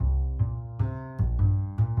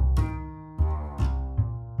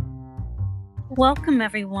Welcome,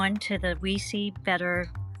 everyone, to the We See Better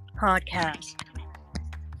podcast.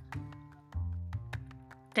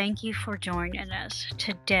 Thank you for joining us.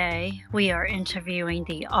 Today, we are interviewing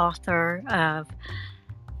the author of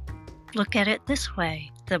Look at It This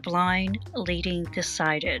Way, The Blind Leading the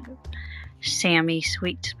Sighted, Sammy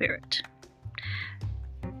Sweetspirit.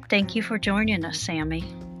 Thank you for joining us, Sammy.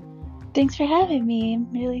 Thanks for having me.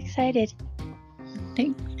 I'm really excited.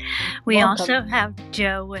 We also have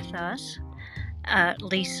Joe with us,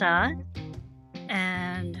 Lisa,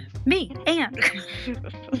 and me, Anne.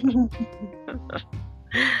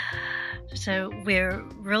 So we're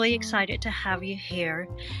really excited to have you here.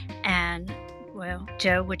 And, well,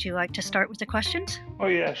 Joe, would you like to start with the questions? Oh,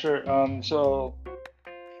 yeah, sure. So,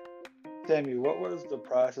 Sammy, what was the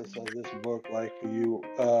process of this book like for you?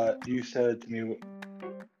 You said to me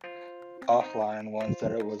offline once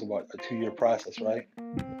that it was about a 2-year process, right?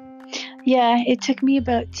 Yeah, it took me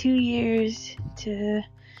about 2 years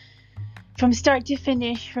from start to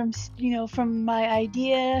finish, from my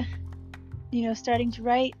idea, starting to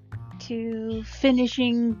write to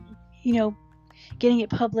finishing, getting it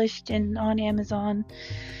published and on Amazon.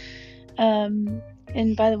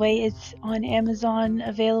 And by the way, it's on Amazon,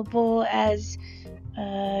 available as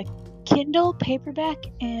Kindle, paperback,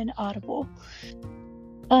 and Audible.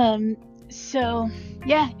 So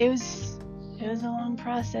yeah, it was a long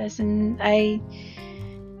process, and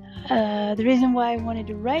the reason why I wanted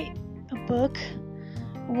to write a book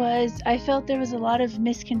was I felt there was a lot of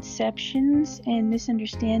misconceptions and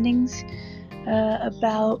misunderstandings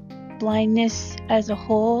about blindness as a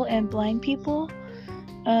whole and blind people.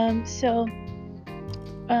 So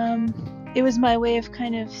it was my way of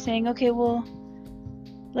kind of saying, okay, well,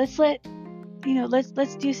 let's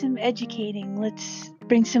do some educating. Let's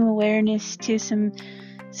bring some awareness to some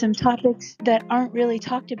topics that aren't really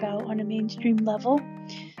talked about on a mainstream level.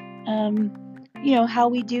 How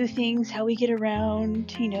we do things, how we get around,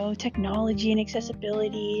 technology and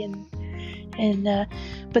accessibility, and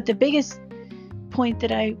but the biggest point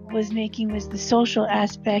that I was making was the social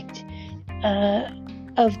aspect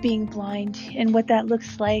of being blind and what that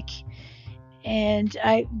looks like. And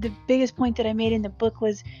the biggest point that I made in the book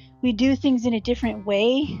was we do things in a different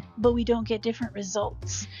way, but we don't get different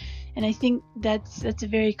results. And I think that's a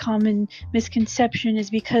very common misconception, is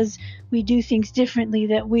because we do things differently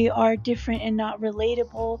that we are different and not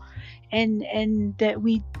relatable, and that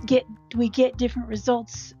we get different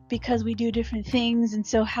results because we do different things. And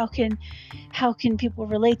so how can people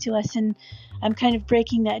relate to us? And I'm kind of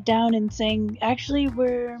breaking that down and saying, actually,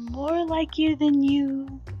 we're more like you than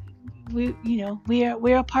you.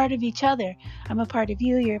 We're a part of each other. I'm a part of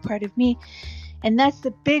you, you're a part of me. And that's the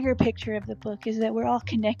bigger picture of the book, is that we're all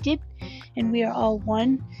connected and we are all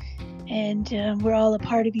one, and we're all a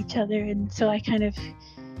part of each other. And so I kind of,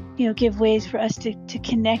 give ways for us to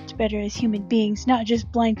connect better as human beings, not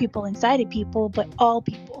just blind people and sighted people, but all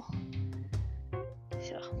people.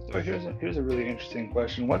 So here's a really interesting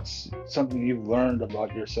question. What's something you've learned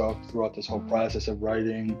about yourself throughout this whole process of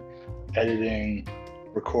writing, editing,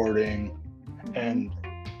 recording, and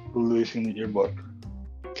releasing your book?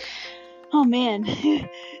 Oh man.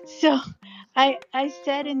 So I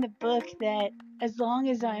said in the book that as long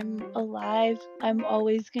as I'm alive, I'm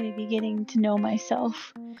always going to be getting to know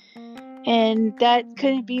myself. And that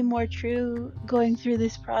couldn't be more true going through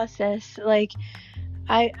this process. Like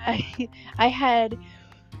I had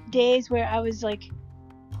days where I was like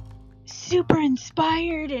super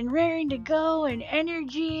inspired and raring to go and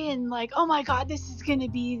energy and like, oh my God, this is gonna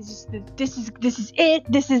be this is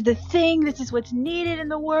it, this is the thing, this is what's needed in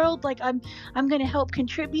the world. Like I'm gonna help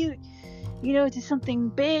contribute, to something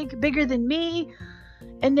bigger than me.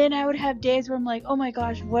 And then I would have days where I'm like, oh my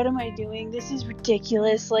gosh, what am I doing? This is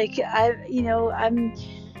ridiculous. Like when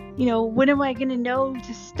am I gonna know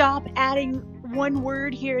to stop adding one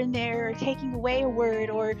word here and there, or taking away a word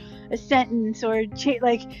or a sentence, or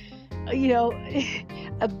like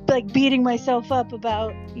beating myself up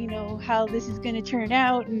about, how this is going to turn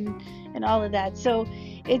out and all of that. So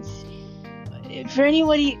it's for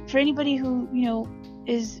anybody who,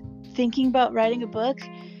 is thinking about writing a book,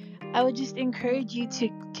 I would just encourage you to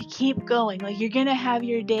keep going. Like, you're going to have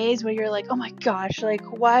your days where you're like, oh my gosh, like,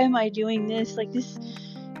 why am I doing this? Like this,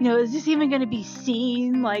 is this even going to be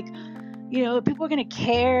seen? Like, people are going to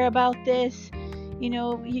care about this.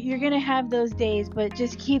 You're going to have those days, but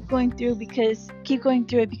just keep going through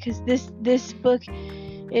it, because this book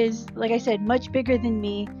is, like I said, much bigger than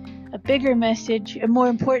me, a bigger message, a more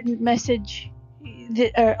important message,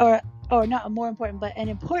 or not a more important, but an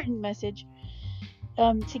important message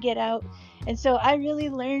to get out. And so I really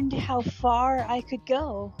learned how far I could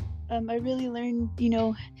go I really learned,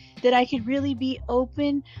 that I could really be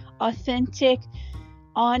open, authentic,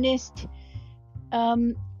 honest,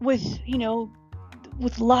 with,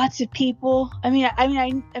 with lots of people.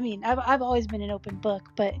 I've always been an open book,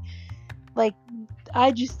 but like,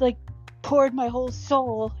 I just like poured my whole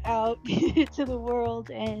soul out to the world,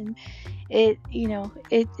 and it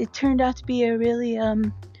turned out to be a really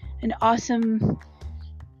an awesome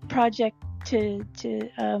project to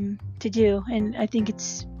do, and I think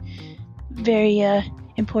it's very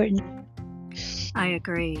important. I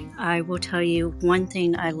agree. I will tell you one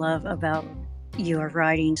thing I love about your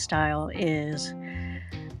writing style is,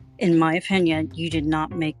 in my opinion, you did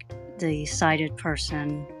not make the sighted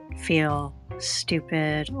person feel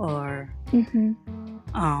stupid or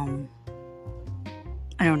I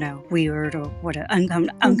don't know, weird or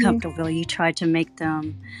uncomfortable. You tried to make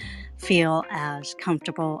them feel as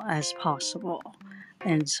comfortable as possible.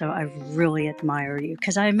 And so I really admire you,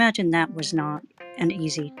 because I imagine that was not an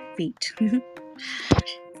easy feat.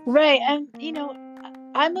 Right. And,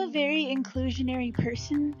 I'm a very inclusionary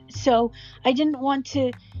person, so I didn't want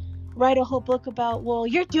to write a whole book about, well,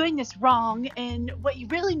 you're doing this wrong, and what you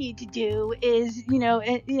really need to do is,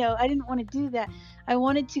 I didn't want to do that. I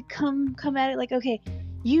wanted to come at it like, okay,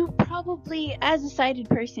 you probably, as a sighted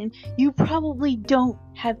person, you probably don't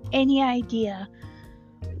have any idea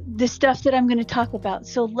the stuff that I'm going to talk about.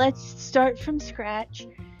 So let's start from scratch,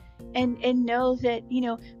 and know that,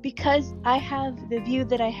 because I have the view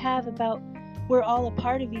that I have about we're all a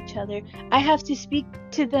part of each other, I have to speak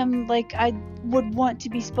to them like I would want to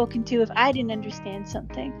be spoken to if I didn't understand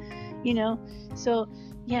something, So,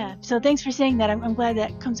 yeah. So thanks for saying that. I'm glad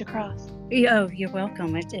that comes across. Oh, you're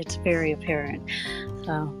welcome. It's very apparent.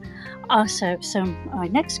 Also, my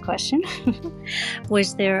next question,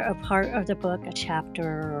 was there a part of the book, a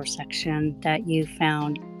chapter or section, that you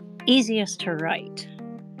found easiest to write,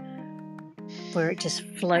 where it just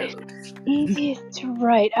flowed? Easiest to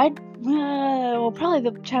write? Probably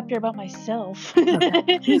the chapter about myself.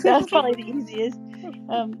 Okay. That's probably the easiest.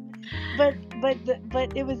 But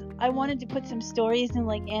it was, I wanted to put some stories and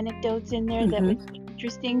like anecdotes in there that would be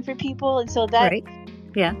interesting for people, and so that, right.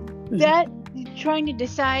 Yeah. That trying to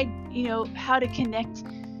decide, how to connect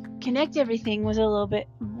everything was a little bit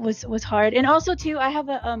was hard. And also too, I have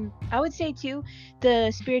I would say too,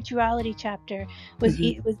 the spirituality chapter was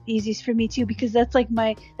was easiest for me too, because that's like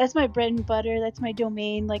that's my bread and butter, that's my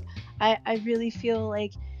domain. Like I really feel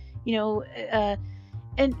like,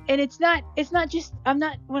 and it's not just, I'm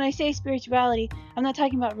not, when I say spirituality, I'm not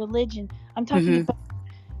talking about religion. I'm talking about,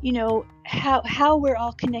 how we're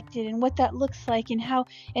all connected, and what that looks like, and how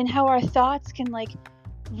our thoughts can like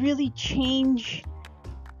really change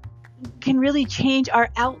our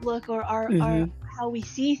outlook, or our how we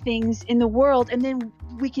see things in the world, and then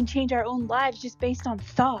we can change our own lives just based on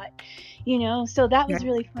thought, so that was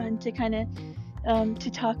really fun to kind of to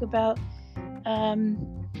talk about.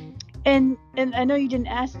 And I know you didn't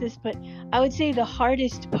ask this, but I would say the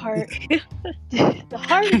hardest part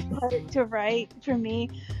to write for me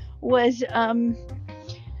was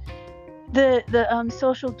the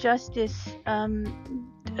social justice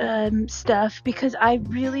stuff, because I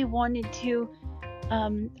really wanted to.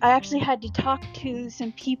 I actually had to talk to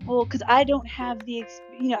some people, because I don't have the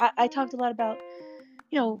I talked a lot about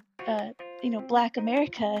Black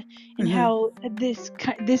America, and how this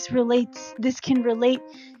can relate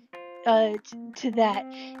to that,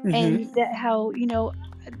 and that how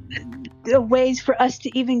the ways for us to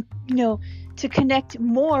even to connect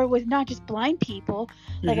more with not just blind people,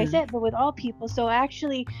 like I said, but with all people. So I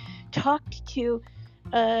actually talked to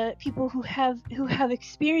people who have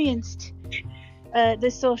experienced the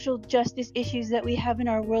social justice issues that we have in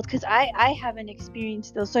our world, because I haven't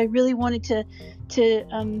experienced those. So I really wanted to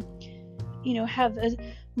have as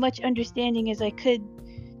much understanding as I could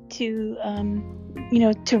to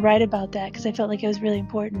to write about that, because I felt like it was really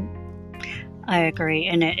important. I agree,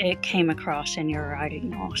 and it came across in your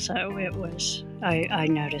writing also. It was, I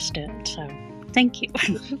noticed it, so thank you.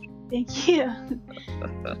 Thank you.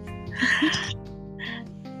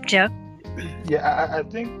 Joe? Yeah, I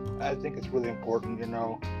think it's really important,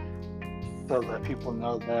 so that people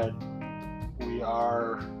know that we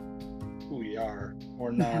are who we are.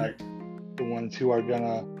 We're not the ones who are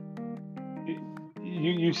gonna.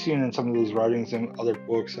 You've seen in some of those writings in other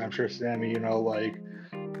books, I'm sure, Sammy,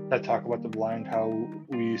 that talk about the blind, how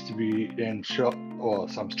we used to be in well,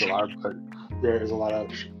 some still are, but there is a lot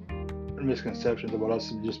of misconceptions about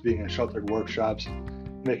us just being in sheltered workshops,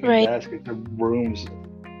 making baskets or brooms.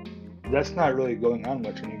 That's not really going on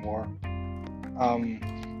much anymore.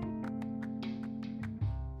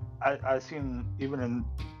 I've seen, even in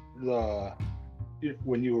the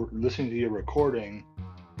when you were listening to your recording,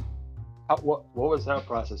 what was that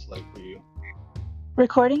process like for you?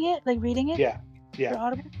 Recording it, like reading it Yeah, for yeah.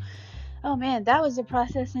 Audible. Oh man, that was a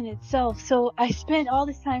process in itself. So I spent all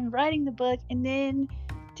this time writing the book, and then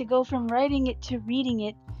to go from writing it to reading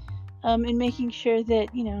it, and making sure that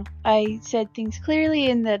I said things clearly,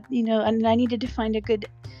 and that and I needed to find a good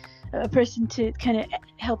person to kind of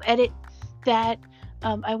help edit that.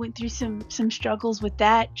 I went through some struggles with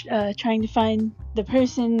that, trying to find the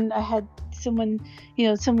person. I had someone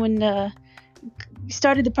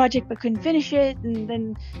started the project but couldn't finish it, and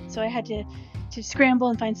then so I had to scramble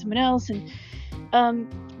and find someone else. And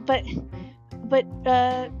but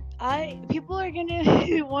people are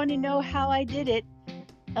gonna want to know how I did it.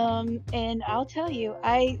 And I'll tell you,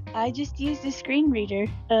 I just used a screen reader.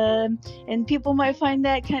 And people might find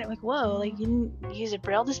that kind of like, whoa, like you didn't use a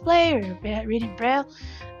Braille display or reading Braille.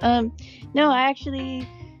 No, I actually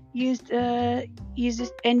used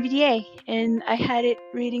this NVDA, and I had it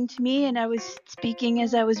reading to me, and I was speaking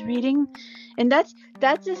as I was reading, and that's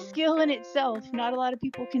a skill in itself. Not a lot of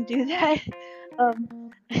people can do that.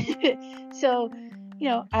 So,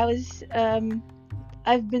 I was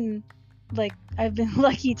I've been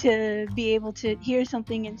lucky to be able to hear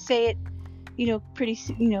something and say it, pretty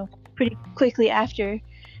quickly after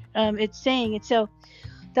it's saying it. So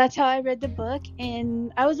that's how I read the book,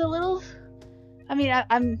 and I was a little. I mean,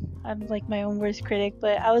 I'm like my own worst critic,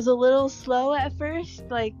 but I was a little slow at first,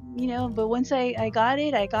 but once I got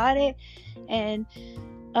it, and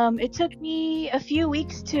it took me a few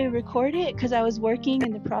weeks to record it because I was working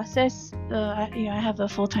in the process. I have a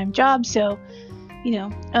full-time job, so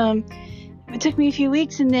it took me a few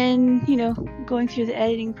weeks, and then going through the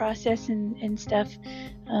editing process and stuff.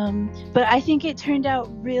 But I think it turned out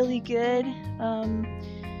really good. I'm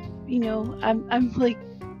like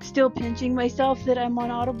still pinching myself that I'm on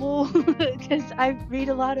Audible because I read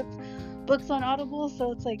a lot of books on Audible,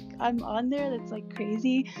 so it's like I'm on there. That's like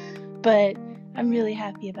crazy, but I'm really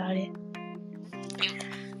happy about it.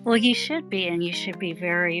 Well, you should be, and you should be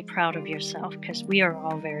very proud of yourself, because we are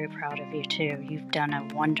all very proud of you too. You've done a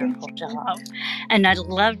wonderful job, and I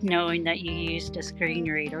love knowing that you used a screen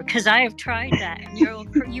reader, because I have tried that, and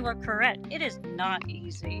you are correct. It is not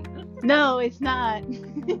easy. No, it's not.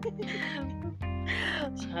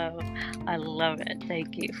 So I love it.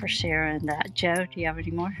 Thank you for sharing that. Joe, do you have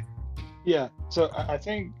any more? Yeah. So I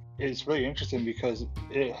think it's really interesting because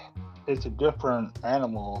it's a different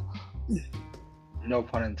animal. No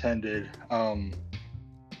pun intended.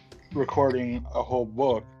 Recording a whole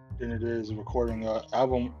book than it is recording an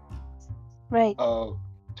album, right, of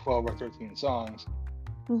 12 or 13 songs.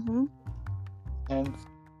 Mm-hmm. And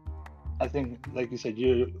I think, like you said,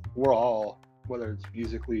 we're all, whether it's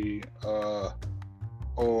musically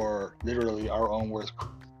or literally, our own worst.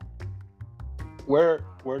 Where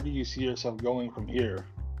do you see yourself going from here?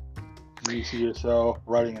 Do you see yourself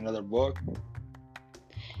writing another book,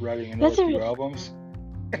 writing another few albums?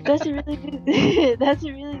 That's a really good. That's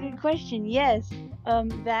a really good question. Yes,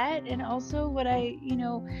 that, and also what I,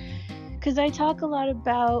 because I talk a lot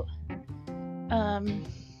about,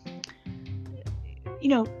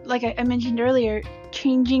 like I mentioned earlier,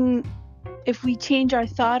 changing. If we change our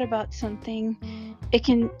thought about something, it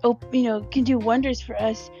can, can do wonders for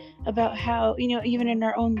us about how, even in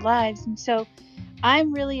our own lives. And so,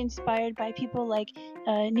 I'm really inspired by people like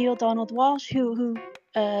Neil Donald Walsh, who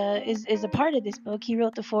is a part of this book. He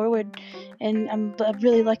wrote the foreword, and I'm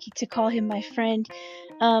really lucky to call him my friend.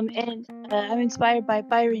 And I'm inspired by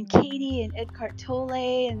Byron Katie and Eckhart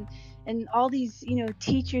Tolle, and all these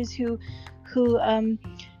teachers who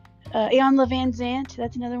Ayan Levan Zant,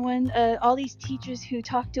 that's another one. All these teachers who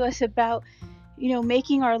talk to us about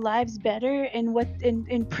making our lives better, and what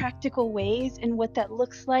in practical ways, and what that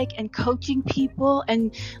looks like, and coaching people,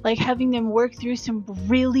 and like having them work through some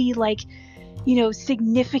really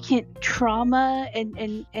significant trauma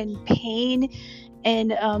and pain,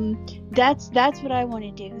 and that's what I want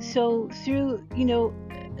to do. So through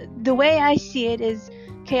the way I see it is,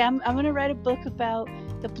 okay, I'm going to write a book about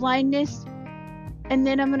the blindness, and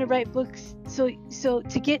then I'm going to write books so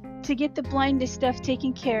to get the blindness stuff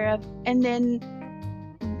taken care of, and then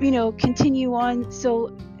continue on,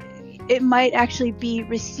 so it might actually be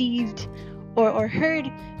received or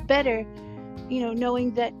heard better,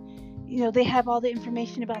 knowing that they have all the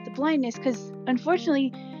information about the blindness. Because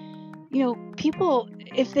unfortunately, people,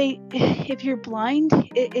 if you're blind,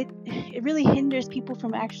 it really hinders people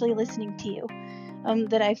from actually listening to you,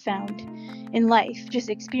 that I've found in life, just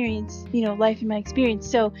experience, life in my experience.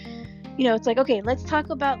 So it's like, okay, let's talk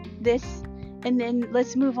about this, and then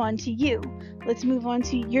let's move on to you. let's move on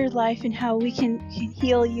to your life and how we can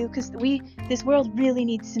heal you, because this world really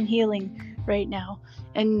needs some healing right now,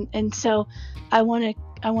 and so I want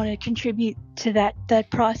to contribute to that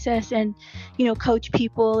process, and coach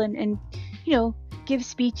people, and give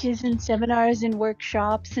speeches and seminars and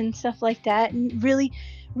workshops and stuff like that, and really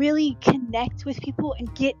connect with people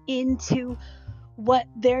and get into what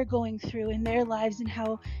they're going through in their lives, and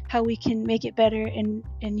how we can make it better and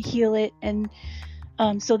heal it. And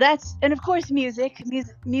so that's, and of course music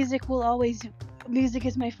will always, music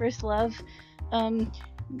is my first love. And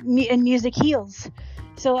music heals,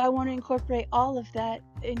 so I want to incorporate all of that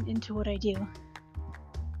into what I do.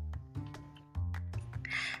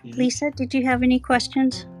 Lisa, did you have any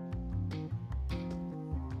questions?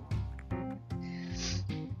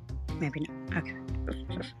 Maybe not. Okay.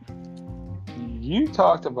 You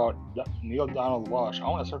talked about Neil Donald Walsh. I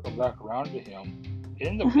want to circle back around to him.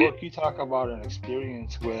 In the book, you talk about an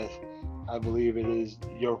experience with, I believe it is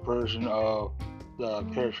your version of the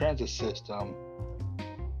paratransit system.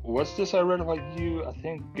 What's this I read about you, I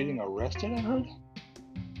think, getting arrested, I heard?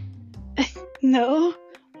 No.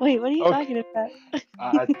 Wait, what are you talking about?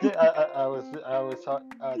 I thought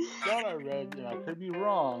I read, and I could be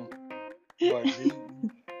wrong, but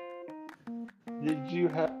did you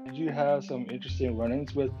have some interesting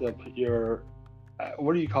run-ins with your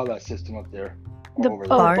what do you call that system up there?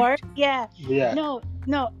 BART? Yeah. Yeah. No,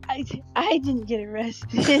 I didn't get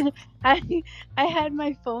arrested. I had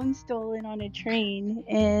my phone stolen on a train,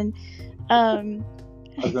 and I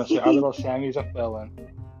was gonna say our little Sammy's a felon.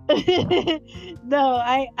 No,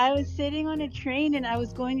 I was sitting on a train, and I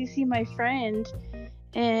was going to see my friend,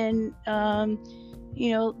 and I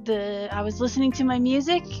was listening to my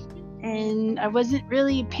music, and I wasn't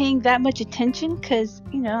really paying that much attention, because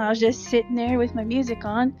I was just sitting there with my music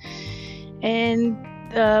on, and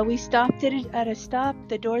we stopped at a stop.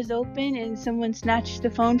 The doors open, and someone snatched the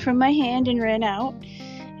phone from my hand and ran out,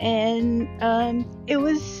 and it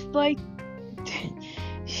was like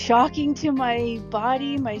shocking to my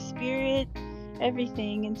body, my spirit,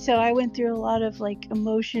 everything. And so I went through a lot of like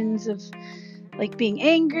emotions of like being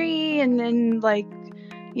angry, and then like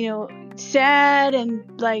sad,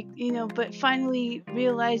 and like but finally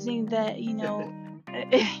realizing that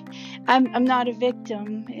I'm not a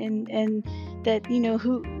victim, and that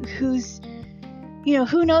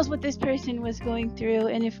who knows what this person was going through,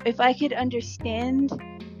 and if I could understand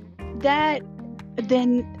that,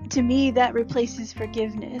 then to me that replaces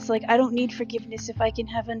forgiveness. Like, I don't need forgiveness if I can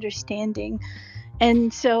have understanding.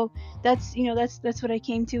 And so that's what I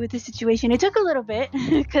came to with this situation. It took a little bit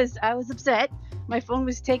because I was upset. My phone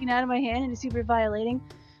was taken out of my hand and it's super violating.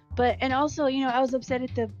 And also, I was upset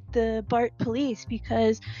at the BART police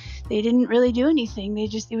because they didn't really do anything.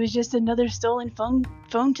 It was just another stolen phone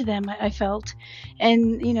to them, I felt.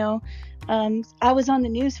 And, I was on the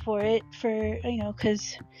news for it,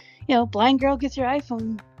 because, blind girl gets her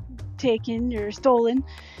iPhone taken or stolen.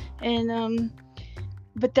 And,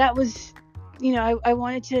 but that was, I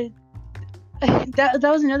wanted to, that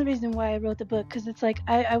was another reason why I wrote the book, because it's like,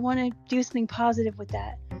 I want to do something positive with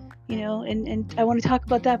that. And I want to talk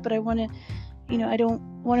about that, but I want to, I don't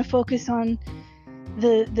want to focus on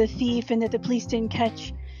the thief and that the police didn't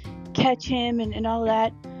catch him and all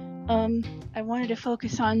that. I wanted to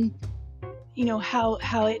focus on, how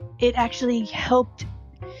it actually helped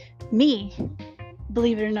me,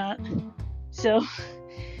 believe it or not. So.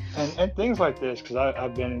 And things like this, because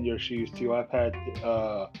I've been in your shoes too. I've had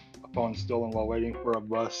a phone stolen while waiting for a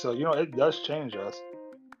bus, so it does change us.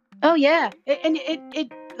 Oh yeah, and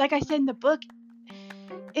it like I said in the book,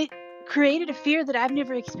 it created a fear that I've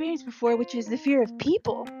never experienced before, which is the fear of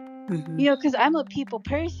people. Mm-hmm. Because I'm a people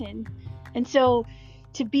person, and so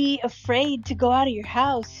to be afraid to go out of your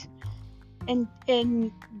house and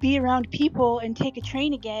be around people and take a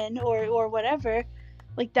train again or whatever,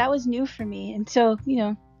 like that was new for me. And so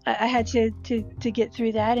I had to get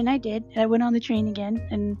through that, and I did. I went on the train again,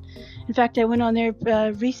 and in fact I went on there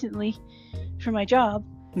recently for my job.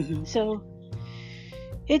 Mm-hmm. So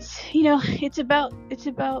it's it's about it's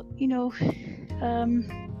about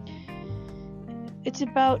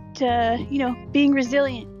being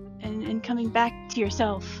resilient and coming back to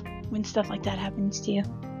yourself when stuff like that happens to you.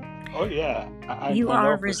 Oh yeah, you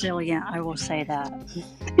are resilient. I will say that.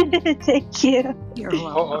 Thank you. You're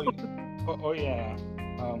welcome. Oh yeah.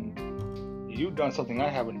 You've done something I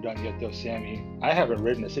haven't done yet, though, Sammy. I haven't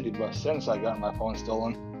ridden a city bus since I got my phone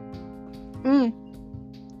stolen.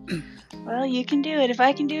 Well, you can do it. If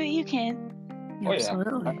I can do it, you can. Oh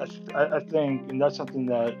Absolutely. yeah. I think, and that's something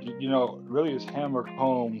that really is hammered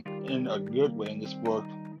home in a good way in this book.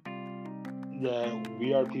 That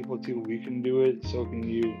we are people too. We can do it. So can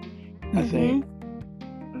you. I think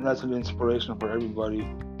that's an inspiration for everybody.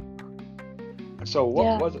 So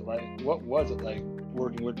what was it like? What was it like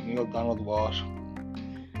working with Neil Donald Walsch?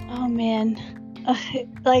 Oh man,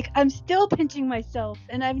 like I'm still pinching myself,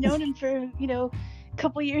 and I've known him for a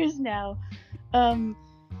couple years now.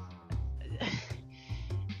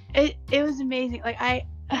 It was amazing. Like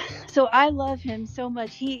I love him so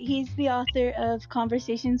much. He's the author of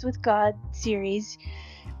Conversations with God series,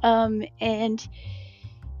 and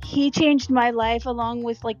he changed my life along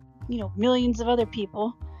with millions of other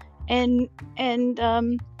people, and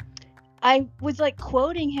I was like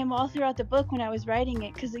quoting him all throughout the book when I was writing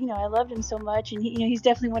it because I loved him so much, and he's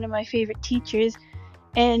definitely one of my favorite teachers.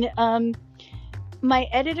 And my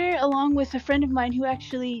editor, along with a friend of mine who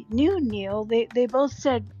actually knew Neil, they both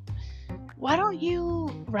said, "Why don't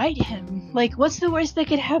you write him? Like, what's the worst that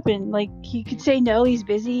could happen? Like, he could say no, he's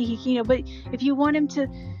busy. But if you want him to,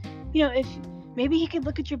 if maybe he could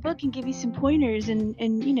look at your book and give you some pointers, and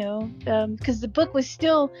because the book was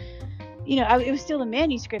still." It was still a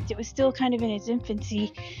manuscript. It was still kind of in its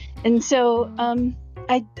infancy, and so I'm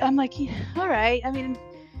like, all right. I mean,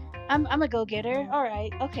 I'm a go-getter. All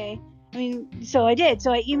right, okay. I mean, so I did.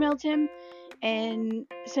 So I emailed him and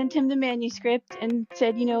sent him the manuscript and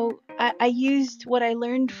said, I used what I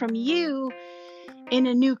learned from you in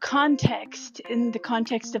a new context, in the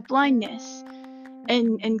context of blindness,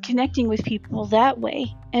 and connecting with people that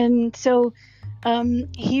way. And so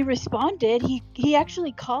he responded. He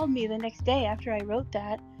actually called me the next day after I wrote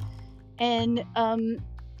that, and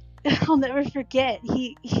I'll never forget.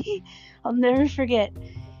 I'll never forget.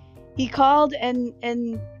 He called and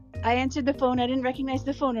I answered the phone. I didn't recognize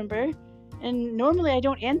the phone number, and normally I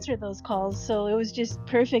don't answer those calls, so it was just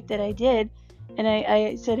perfect that I did. And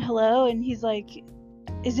I said hello, and he's like,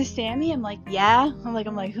 "Is this Sammy?" I'm like, "Yeah." I'm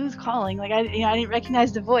like, "Who's calling?" Like I didn't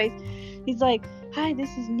recognize the voice. He's like, "Hi, this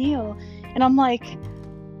is Neil," and I'm like,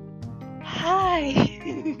 "Hi."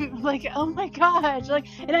 Like, oh my gosh. Like,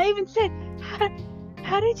 and I even said,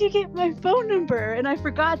 how did you get my phone number? And I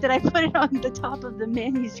forgot that I put it on the top of the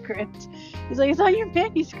manuscript. He's like, "It's on your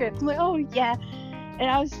manuscript." I'm like, "Oh yeah." And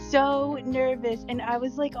I was so nervous, and I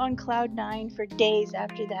was like on cloud 9 for days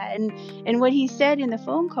after that. And what he said in the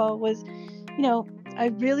phone call was, "I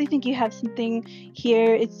really think you have something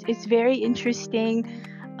here. It's very interesting.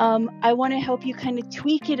 I want to help you kind of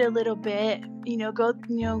tweak it a little bit, go,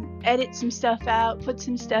 edit some stuff out, put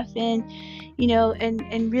some stuff in,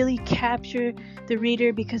 and really capture the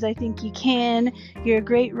reader, because I think you can. You're a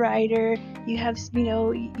great writer. You have,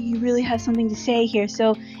 you really have something to say here."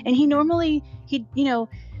 So, and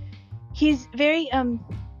he's very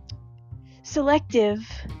selective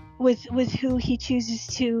with who he chooses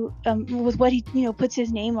to, with what he, puts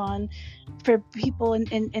his name on for people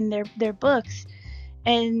in their books.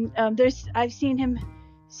 And I've seen him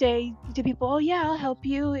say to people, "Oh yeah, I'll help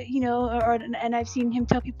you," and I've seen him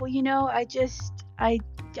tell people, I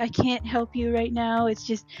can't help you right now. It's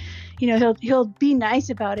just, he'll be nice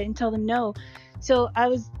about it and tell them no. So I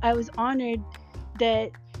was honored that,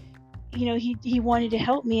 he wanted to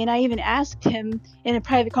help me. And I even asked him in a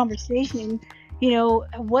private conversation,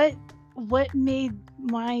 what made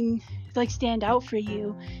mine stand out for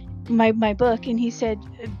you, my book. And he said,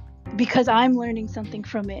 "Because I'm learning something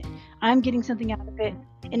from it. I'm getting something out of it,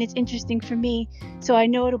 and it's interesting for me, so I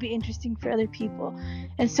know it'll be interesting for other people."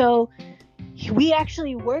 And so we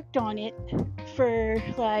actually worked on it for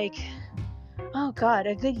a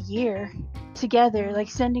good year together,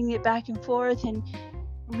 sending it back and forth and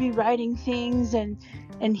rewriting things, and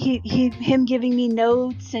him giving me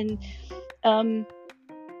notes, and and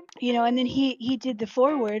then he did the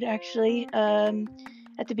foreword actually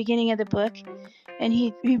at the beginning of the book, and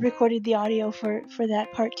he recorded the audio for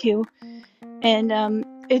that part too. And I'm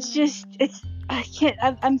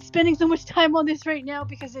spending so much time on this right now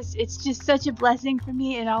because it's just such a blessing for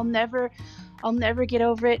me, and I'll never get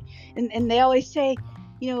over it. And they always say,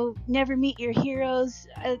 never meet your heroes.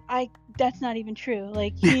 I that's not even true.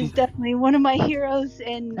 He's definitely one of my heroes,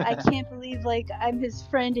 and I can't believe I'm his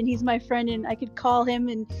friend, and he's my friend, and I could call him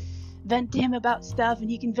and vent to him about stuff,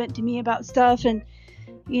 and he can vent to me about stuff, and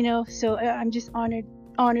so I'm just honored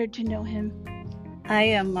to know him. I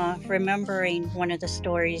am remembering one of the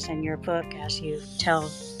stories in your book as you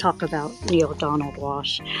talk about Neil Donald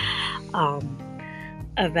Walsch,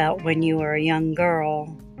 about when you were a young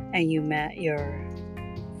girl and you met your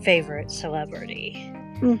favorite celebrity,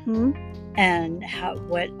 and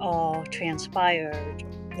what all transpired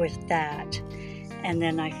with that. And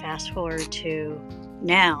then I fast forward to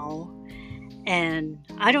now, And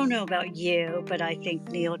I don't know about you, but I think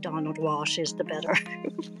Neil Donald Walsh is the better.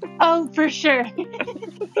 Oh, for sure.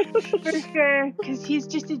 For sure, because he's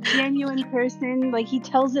just a genuine person. Like, he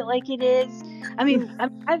tells it like it is. I mean,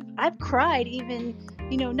 I've cried even,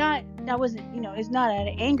 not, I wasn't, it's not out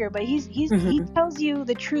of anger, but he tells you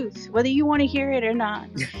the truth, whether you want to hear it or not.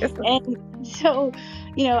 And so,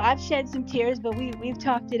 I've shed some tears, but we've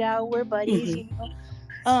talked it out. We're buddies,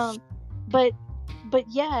 but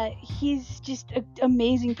yeah, he's just an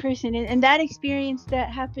amazing person. And that experience that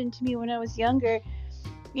happened to me when I was younger,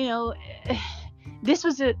 this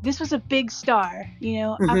was a big star.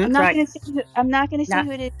 I'm not Right. gonna say I'm not gonna say Not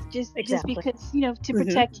who it is, just exactly. because to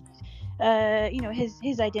protect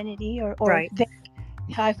his identity, or Right.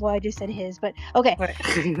 well, I just said his, but okay. Right.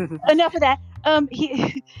 Enough of that.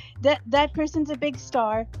 He that person's a big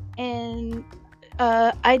star, and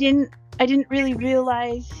I didn't really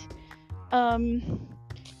realize,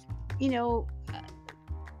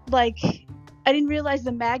 like, I didn't realize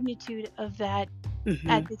the magnitude of that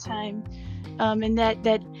at the time. And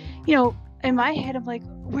that in my head, I'm like,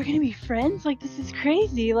 we're gonna be friends? Like, this is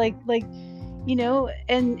crazy. Like,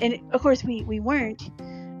 and of course we weren't.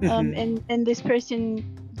 And this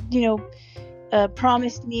person,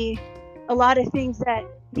 promised me a lot of things that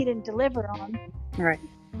he didn't deliver on. Right.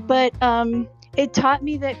 But it taught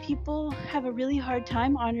me that people have a really hard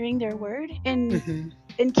time honoring their word, and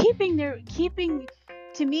keeping.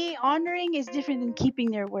 To me, honoring is different than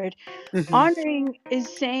keeping their word. Honoring is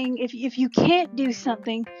saying, if you can't do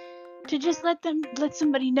something, to just let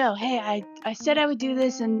somebody know, hey, I said I would do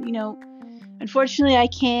this, and unfortunately I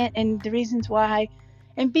can't, and the reasons why,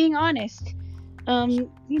 and being honest.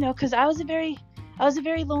 Because I was a very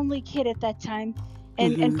lonely kid at that time,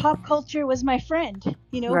 and pop culture was my friend.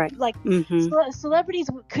 Right. Like, celebrities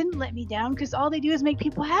couldn't let me down, because all they do is make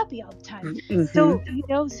people happy all the time. So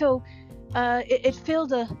it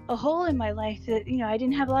filled a hole in my life that I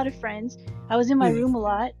didn't have a lot of friends. I was in my room a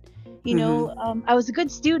lot. I was a good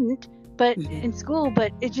student, but in school,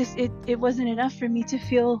 but it wasn't enough for me to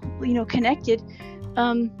feel connected.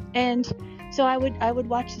 And so I would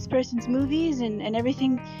watch this person's movies and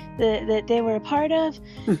everything that they were a part of,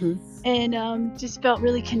 and just felt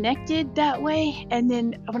really connected that way. And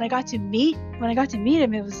then when I got to meet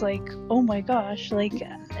him, it was like, oh my gosh, like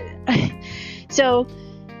so.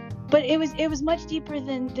 But it was much deeper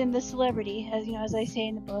than the celebrity, as I say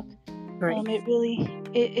in the book. Right.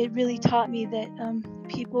 It really taught me that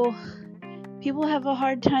people have a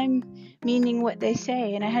hard time meaning what they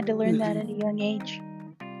say, and I had to learn that at a young age.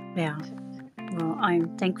 Yeah. Well,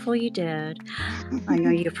 I'm thankful you did. I know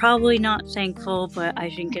you're probably not thankful, but I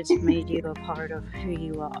think it's made you a part of who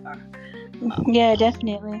you are. Yeah,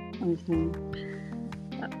 definitely.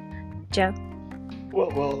 Joe?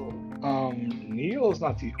 Well, Neil is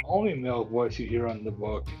not the only male voice you hear on the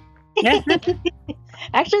book.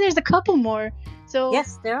 Actually, there's a couple more. So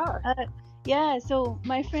yes, there are. Yeah. So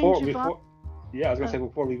my friend Javon. I was gonna say,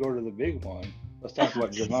 before we go to the big one, let's talk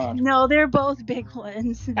about Javon. No, they're both big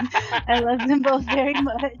ones. I love them both very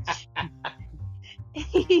much.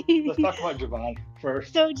 Let's talk about Javon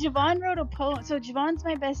first. So Javon wrote a poem. So Javon's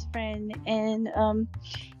my best friend, and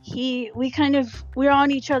we're on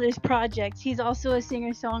each other's projects. He's also a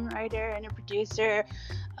singer-songwriter and a producer.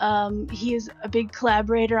 He is a big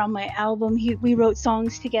collaborator on my album. We wrote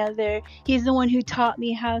songs together. He's the one who taught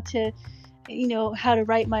me how to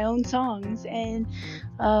write my own songs, and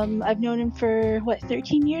I've known him for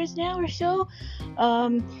 13 years now or so.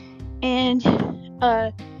 And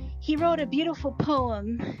he wrote a beautiful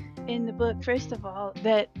poem in the book, first of all,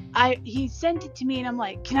 that he sent it to me, and I'm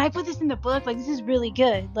like, can I put this in the book? Like, this is really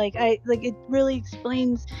good. It really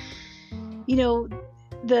explains, it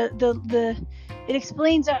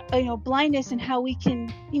explains blindness, and how we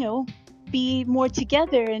can, be more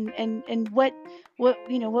together, and what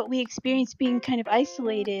we experience being kind of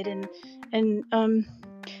isolated, and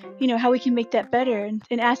how we can make that better, and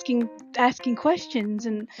asking questions.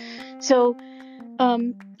 And so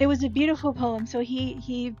it was a beautiful poem. So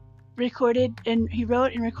he recorded, and he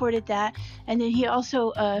wrote and recorded that, and then he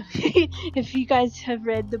also if you guys have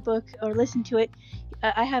read the book or listened to it,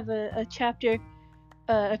 I have a chapter,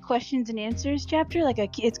 a questions and answers chapter,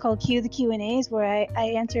 it's called Q, the Q&As, where I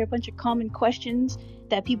answer a bunch of common questions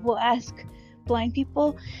that people ask blind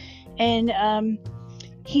people. And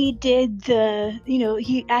he did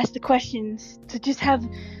he asked the questions to just have,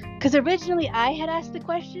 because originally I had asked the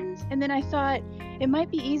questions, and then I thought it might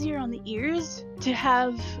be easier on the ears to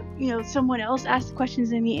have someone else ask the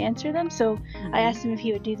questions and me answer them. So I asked him if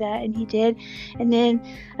he would do that, and he did. And then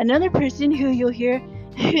another person who you'll hear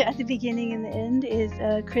at the beginning and the end is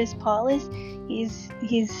Chris Paulus. He's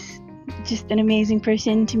just an amazing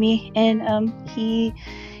person to me, and he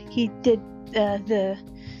did the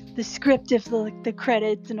script of the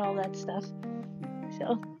credits and all that stuff.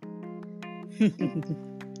 So.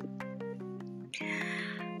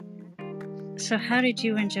 So how did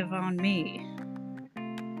you and Javon meet?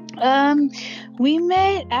 We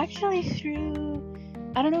met actually through,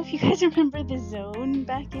 I don't know if you guys remember the Zone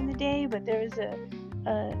back in the day, but there was a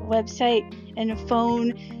website and a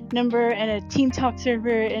phone number and a Team Talk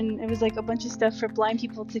server, and it was like a bunch of stuff for blind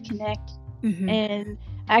people to connect. Mm-hmm. And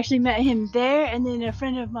I actually met him there, and then a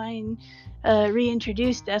friend of mine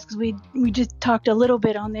reintroduced us, because we just talked a little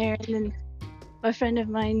bit on there, and then a friend of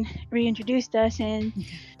mine reintroduced us, and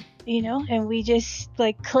and we just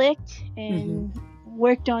like clicked and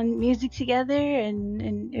worked on music together,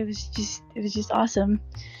 and it was just awesome.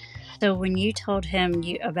 So when you told him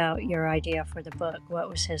about your idea for the book, what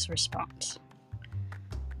was his response?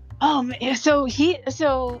 So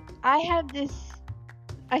I have this,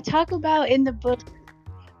 I talk about in the book,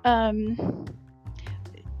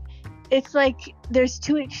 it's like there's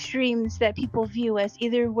two extremes that people view us.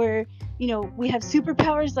 Either we're, we have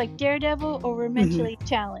superpowers like Daredevil, or we're mentally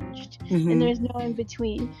challenged, and there's no in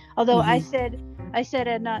between. Although I said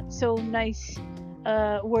a not so nice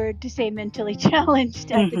word to say mentally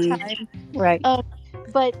challenged at the time, right?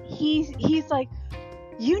 But he's like,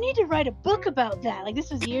 you need to write a book about that. Like,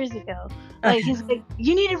 this was years ago. Like, he's like,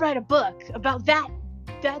 you need to write a book about that.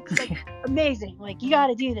 That's like amazing. Like, you got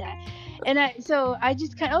to do that. And I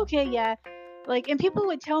just kind of, okay, yeah. Like, and people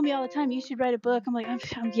would tell me all the time, you should write a book. I'm like,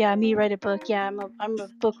 yeah, me write a book. Yeah, I'm a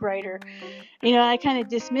book writer. I kind of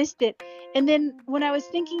dismissed it. And then when I was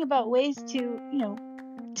thinking about ways to,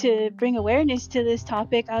 to bring awareness to this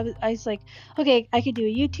topic, I was like, okay, I could do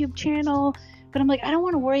a YouTube channel, but I'm like, I don't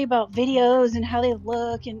want to worry about videos and how they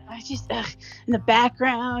look, and I just in the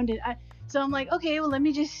background, and so I'm like, okay, well, let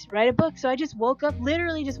me just write a book. So I just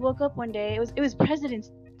literally just woke up one day. It was President's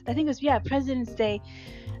Day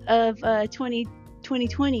of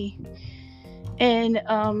 2020, and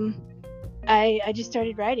I just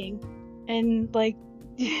started writing, and like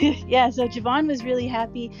yeah, so Javon was really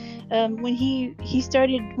happy when he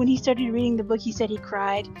started reading the book. He said he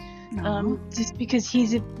cried, just because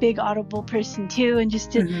he's a big Audible person too, and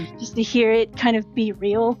just to hear it kind of be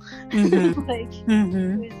real, like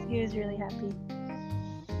he was really happy.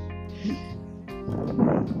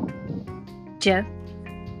 Jeff?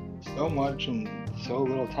 So much in so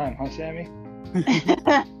little time, huh, Sammy?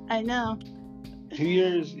 I know. 2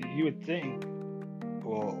 years, you would think,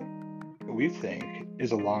 well, we think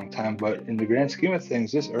is a long time, but in the grand scheme of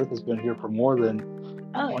things, this earth has been here for more than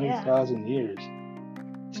 20,000 years.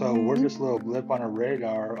 So we're just a little blip on a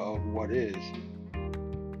radar of what is.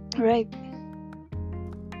 Right.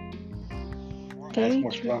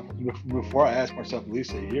 Before I ask more stuff,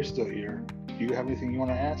 Lisa, you're still here. Do you have anything you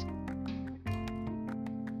want to ask?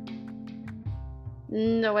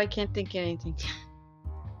 No, I can't think of anything.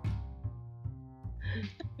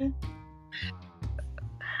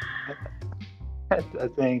 I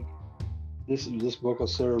think this book will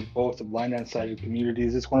serve both the blind and sighted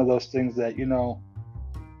communities. It's one of those things that, you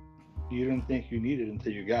didn't think you needed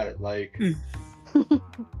until you got it. Like,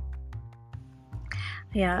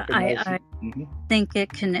 yeah, I think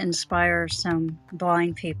it can inspire some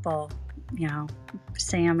blind people.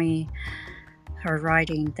 Sammy, her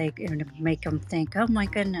writing, they make them think, oh my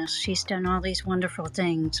goodness, she's done all these wonderful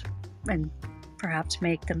things, and perhaps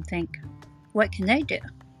make them think, what can they do?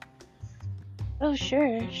 Oh,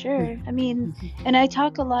 sure. I mean, and I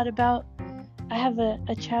talk a lot about, I have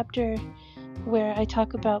a chapter where I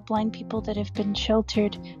talk about blind people that have been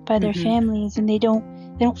sheltered by their families, and they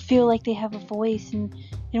don't feel like they have a voice, and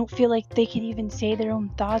they don't feel like they can even say their own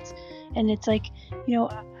thoughts. And it's like,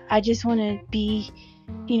 I just want to be,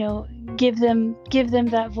 give them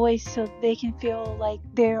that voice, so they can feel like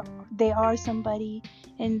they are somebody,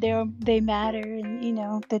 and they matter,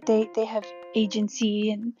 and that they have agency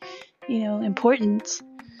and importance.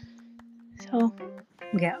 So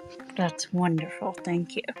yeah, that's wonderful.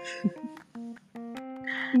 Thank you.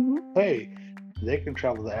 Hey, they can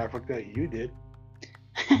travel to Africa. You did.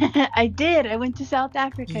 I did. I went to South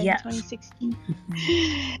Africa in 2016.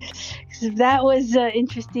 So that was an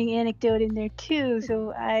interesting anecdote in there too.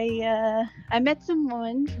 So I met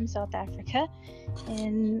someone from South Africa,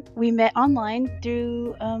 and we met online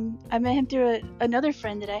through. I met him through another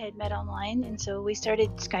friend that I had met online, and so we started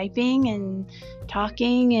Skyping and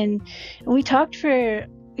talking, and we talked for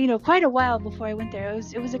quite a while before I went there.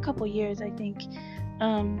 It was a couple years, I think.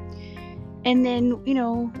 And then,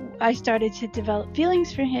 I started to develop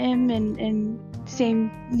feelings for him and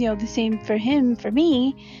the same for him, for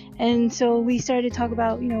me. And so we started to talk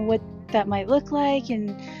about, what that might look like,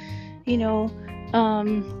 and,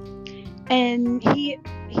 and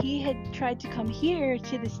he had tried to come here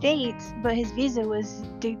to the States, but his visa was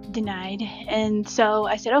denied. And so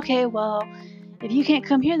I said, okay, well, if you can't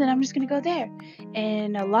come here, then I'm just going to go there.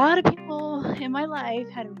 And a lot of people in my life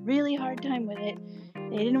had a really hard time with it.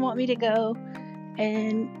 They didn't want me to go.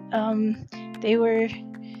 And they were,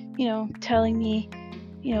 telling me,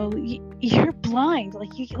 you're blind.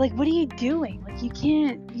 Like, what are you doing? Like, you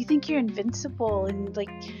think you're invincible, and like,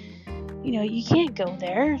 you can't go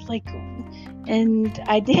there. Like, and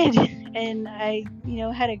I did. And I,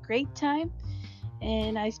 had a great time.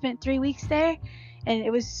 And I spent 3 weeks there. And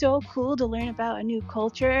it was so cool to learn about a new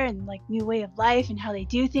culture and like new way of life and how they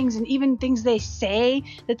do things, and even things they say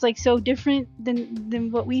that's like so different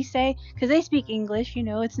than what we say, because they speak English.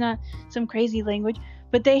 It's not some crazy language,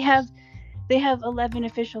 but they have 11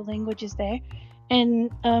 official languages there.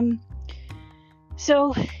 And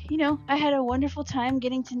so I had a wonderful time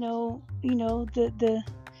getting to know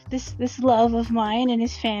this love of mine and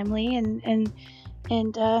his family, and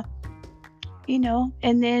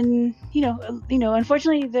and then,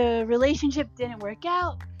 unfortunately the relationship didn't work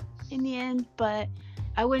out in the end, but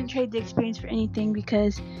I wouldn't trade the experience for anything,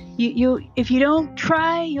 because you if you don't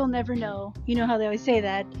try, you'll never know. You know how they always say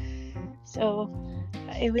that. So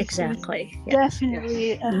it was Exactly.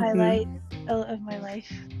 definitely a highlight Mhm. of my life.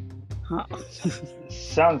 Oh.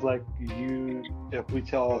 Sounds like if we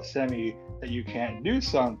tell Sammy that you can't do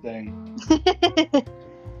something,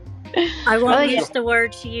 I won't Oh, use the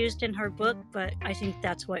word she used in her book, but I think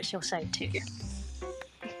that's what she'll say to you.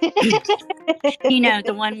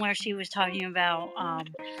 The one where she was talking about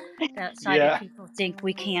that sighted people think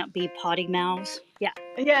we can't be potty mouths. Yeah.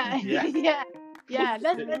 Yeah.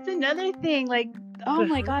 That's another thing. Like, oh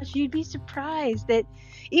my gosh, you'd be surprised that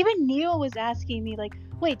even Neil was asking me, like,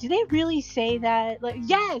 wait, do they really say that? Like,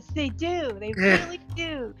 yes, they do. They really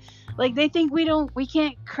do. Like, they think we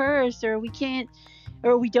can't curse, or we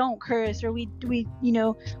don't curse, or we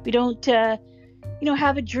don't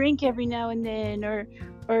have a drink every now and then, or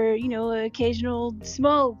occasional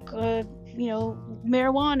smoke,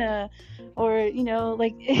 marijuana, or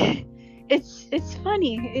like it's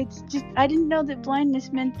funny. It's just, I didn't know that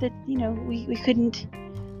blindness meant that we couldn't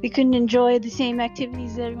enjoy the same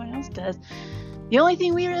activities that everyone else does. The only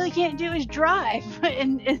thing we really can't do is drive.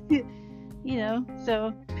 and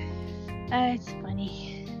so it's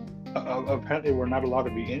funny. Apparently we're not allowed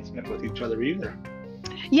to be intimate with each other either.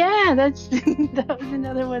 Yeah, that was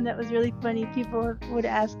another one that was really funny. People would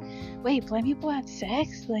ask, wait, blind people have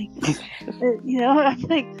sex? Like, I'm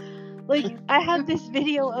like, I have this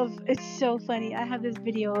video of, it's so funny. I have this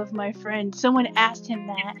video of my friend. Someone asked him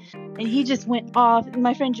that, and he just went off.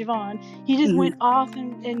 My friend Javon, he just went off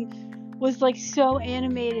and was like so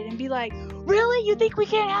animated, and be like, really? You think we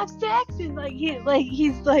can't have sex? And like,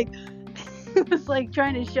 he's like, was like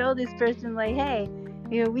trying to show this person, like, hey,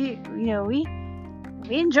 we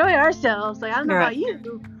enjoy ourselves. Like, I don't know about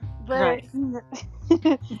you, but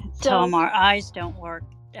Tell them our eyes don't work.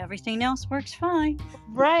 Everything else works fine.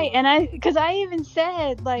 Right. And because I even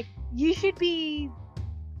said, like, you should be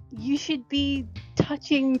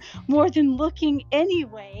touching more than looking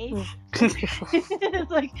anyway.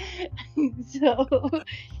 Like, so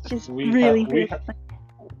just we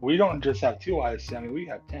don't just have 2 eyes, Sammy. We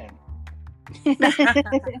have 10.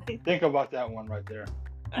 Think about that one right there.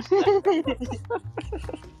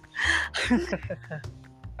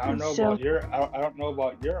 I don't know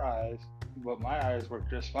about your eyes, but my eyes work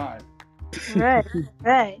just fine.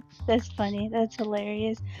 Right. That's funny. That's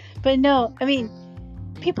hilarious. But no, I mean,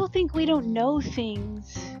 people think we don't know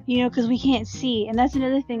things, because we can't see. And that's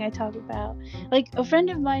another thing I talk about. Like, a friend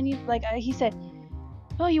of mine, like, he said,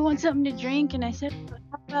 oh, you want something to drink? And I said,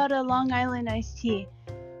 how about a Long Island iced tea?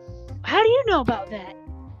 How do you know about that?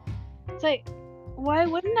 It's like, why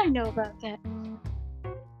wouldn't I know about that?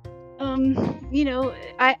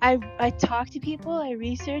 I talk to people, I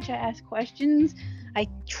research, I ask questions, I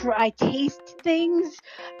taste things.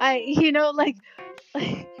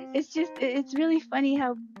 It's really funny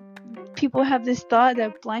how people have this thought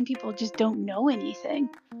that blind people just don't know anything.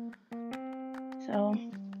 So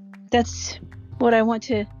that's what I want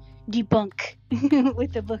to debunk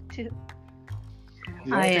with the book too.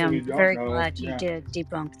 I am very glad you did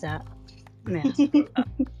debunk that. Yeah.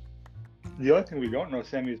 The only thing we don't know,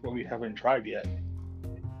 Sammy, is what we haven't tried yet.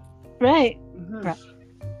 Right. Right.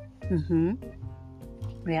 Mm-hmm.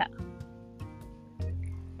 Yeah.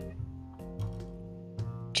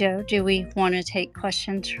 Joe, do we want to take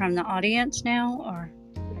questions from the audience now, or?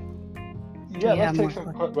 Yeah, Yeah,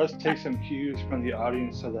 let's take some cues from the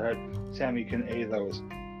audience so that Sammy can A those.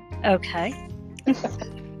 Okay. I'm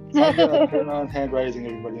gonna turn on hand raising,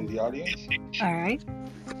 everybody in the audience. All right.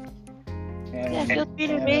 And, Yeah, feel free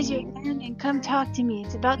to raise your hand and come talk to me.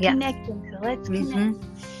 It's about Yeah. connecting, so let's connect.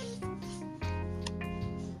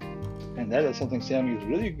 And that is something Sammy is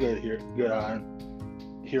really good on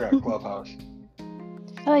here at Clubhouse.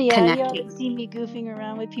 Oh yeah, you Connecting. always see me goofing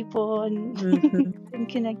around with people and, and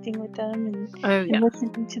connecting with them and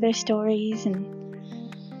listening to their stories and.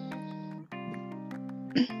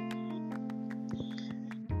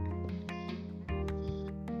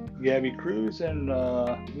 Gabby Cruz and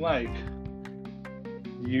Mike,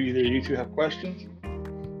 you two have questions?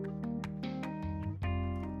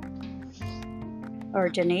 Or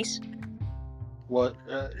Denise? What?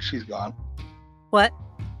 She's gone. What?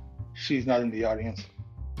 She's not in the audience.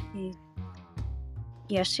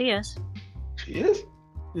 Yes, she is. She is?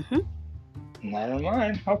 Not in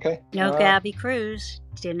mine. Okay. No, Gabby Cruz.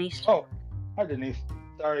 Denise. Oh, hi Denise.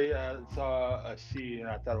 Sorry, saw a C and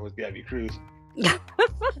I thought it was Gabby Cruz.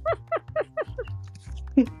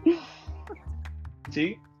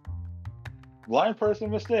 See? Blind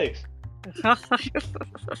person mistakes.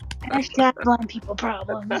 Hashtag blind people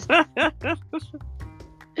problems.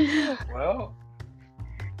 Well,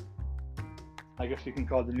 I guess you can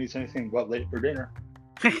call Denise anything but late for dinner.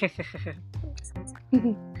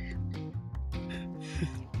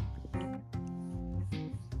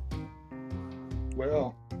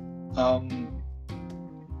 Well,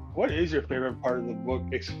 what is your favorite part of the book,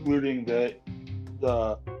 excluding the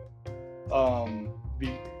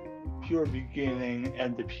pure beginning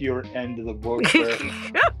and the pure end of the book, where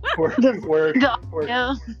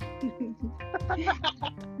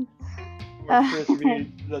Chris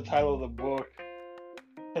reads the title of the book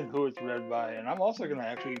and who it's read by? And I'm also gonna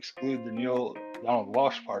actually exclude the Neil Donald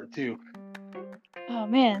Walsh part too. Oh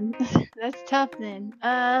man, that's tough then.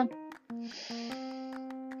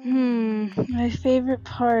 My favorite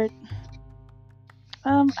part.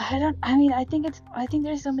 I think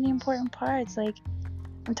there's so many important parts. Like,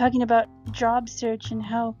 I'm talking about job search and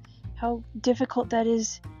how difficult that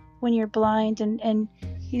is when you're blind and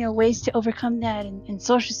ways to overcome that and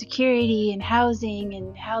social security and housing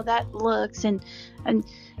and how that looks and I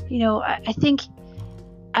think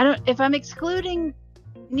if I'm excluding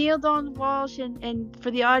Neil Donald Walsh and for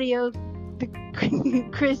the audio,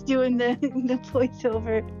 Chris doing the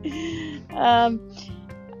voiceover.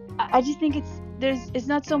 I just think it's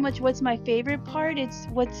not so much what's my favorite part. It's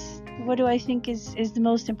what do I think is the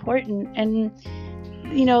most important. And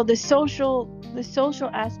the social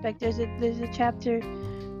aspect. There's a chapter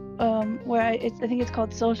where I think it's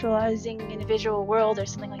called Socializing in a Visual World or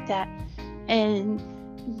something like that, and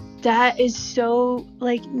that is so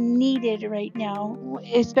needed right now,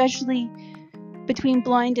 especially between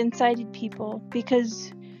blind and sighted people,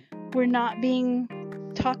 because we're not being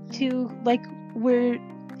talked to I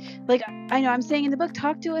know I'm saying in the book,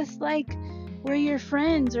 talk to us like we're your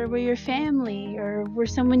friends or we're your family or we're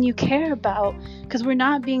someone you care about, because we're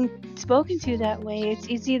not being spoken to that way.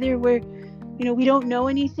 It's either we're we don't know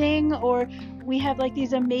anything, or we have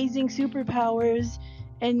these amazing superpowers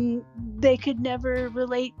and they could never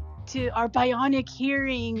relate to our bionic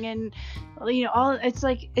hearing and all. It's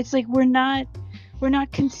like we're not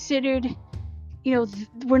considered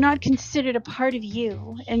we're not considered a part of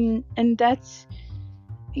you, and that's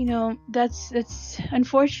that's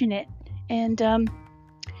unfortunate. And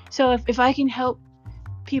so if I can help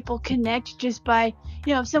people connect just by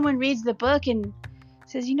if someone reads the book and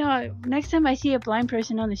says, next time I see a blind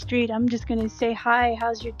person on the street, I'm just gonna say, hi,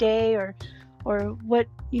 how's your day, or what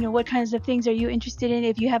what kinds of things are you interested in?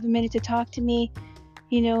 If you have a minute to talk to me,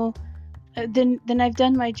 then I've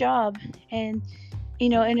done my job. And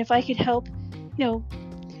and if I could help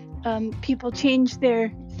people change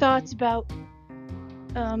their thoughts about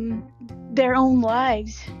their own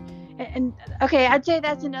lives. And okay, I'd say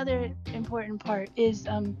that's another important part is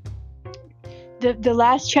the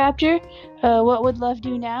last chapter, what would love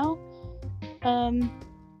do now,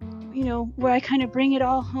 where I kind of bring it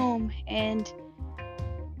all home and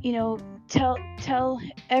tell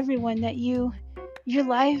everyone that your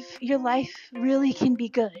life really can be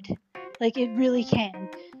good. It really can,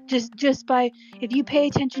 just by, if you pay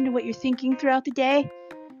attention to what you're thinking throughout the day,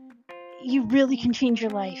 you really can change your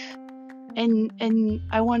life. And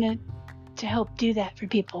I want to help do that for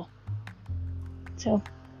people. So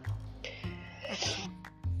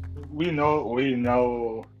we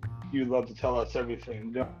know you love to tell us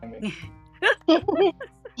everything, don't you?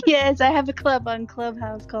 Yes, I have a club on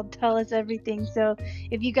Clubhouse called Tell Us Everything. So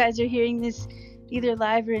if you guys are hearing this either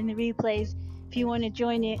live or in the replays, if you want to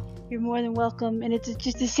join it, you're more than welcome. And it's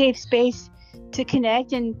just a safe space to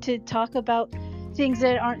connect and to talk about things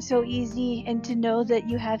that aren't so easy, and to know that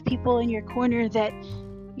you have people in your corner that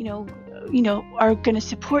are going to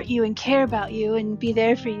support you and care about you and be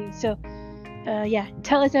there for you. So yeah,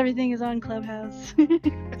 Tell Us Everything is on Clubhouse.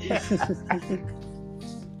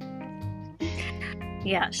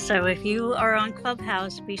 Yeah, so if you are on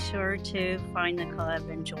Clubhouse, be sure to find the club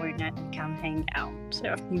and join it and come hang out.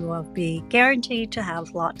 So you will be guaranteed to have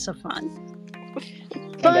lots of fun.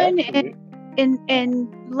 Fun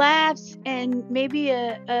and laughs and maybe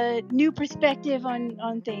a new perspective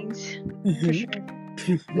on things, for sure.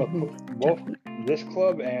 Look, both this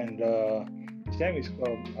club and Sammy's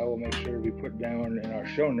club, I will make sure we put down in our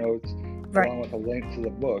show notes, along with a link to the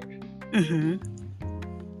book.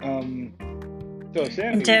 So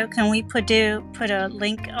Sammy, and Joe, can we put a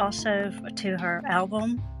link also to her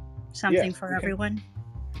album? Something for everyone?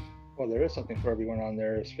 Well, there is something for everyone on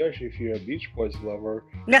there, especially if you're a Beach Boys lover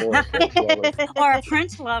or a Prince lover. Or a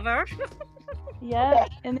Prince lover. Yeah,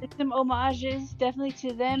 and there's some homages definitely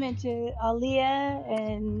to them and to Aaliyah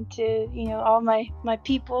and to all my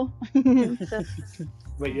people. So.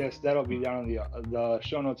 But yes, that'll be down in the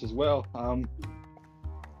show notes as well.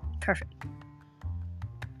 Perfect.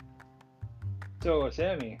 So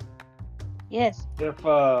Sammy. Yes. If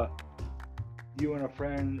you and a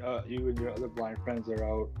friend, you and your other blind friends are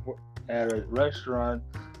out at a restaurant,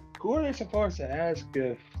 who are they supposed to ask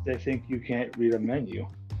if they think you can't read a menu?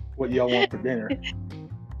 What y'all want for dinner?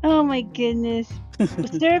 Oh my goodness. The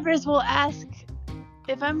servers will ask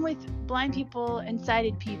if I'm with blind people and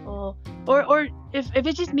sighted people, or if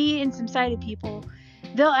it's just me and some sighted people,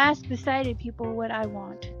 they'll ask the sighted people what I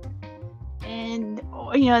want. And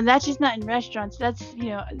that's just not in restaurants. That's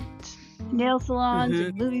nail salons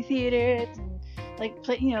and movie theaters and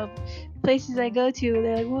places I go to.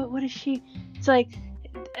 They're like, what is she? It's like,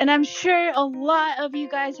 and I'm sure a lot of you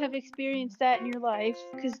guys have experienced that in your life,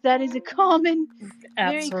 because that is a common,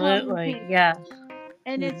 very common thing. Yeah.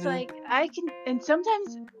 And it's like, and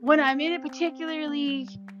sometimes when I'm in a particularly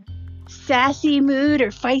sassy mood or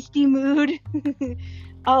feisty mood,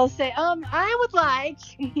 I'll say, I would like,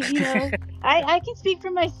 I can speak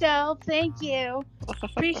for myself. Thank you.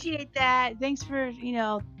 Appreciate that. Thanks for,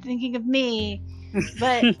 thinking of me.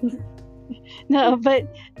 But no, but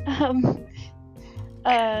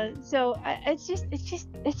so it's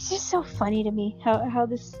just so funny to me how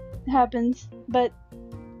this happens. But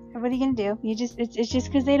what are you gonna do? It's just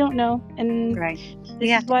because they don't know, and right.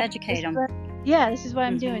 You have to educate them. This is why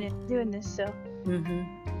I'm doing this. So.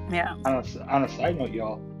 Yeah. On a side note,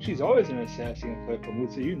 y'all, she's always in a sassy and playful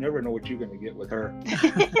mood, so you never know what you're gonna get with her.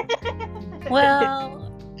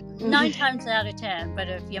 Well, 9 times out of 10. But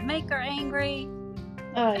if you make her angry,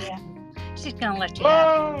 oh yeah, she's gonna let you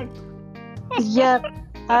have it. Yep,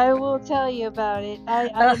 I will tell you about it.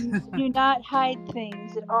 I do not hide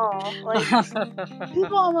things at all. Like,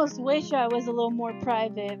 people almost wish I was a little more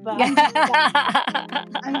private, but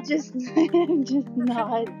I'm just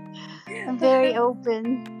not. I'm very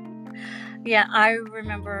open. Yeah, I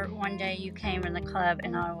remember one day you came in the club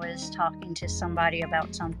and I was talking to somebody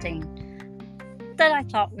about something that I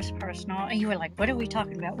thought was personal, and you were like, what are we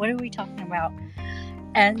talking about? What are we talking about?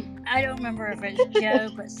 And I don't remember if it was Joe,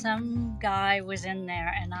 but some guy was in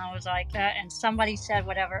there, and I was like that, and somebody said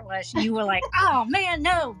whatever it was. You were like, oh man,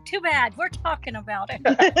 no, too bad. We're talking about it.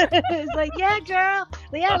 It's like, yeah, girl.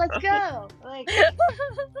 Yeah, let's go. Like,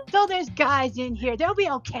 so there's guys in here. They'll be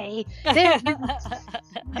okay.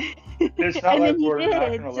 It's not like we're not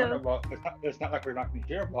going to learn about. It's not like we're not going to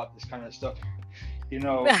hear about this kind of stuff.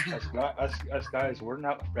 Us guys, we're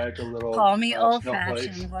not fragile little. Call me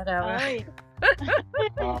old-fashioned, whatever.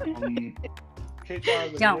 Kids are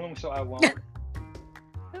in the room, so I won't.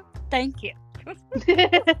 Thank you.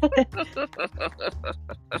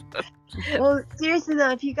 Well, seriously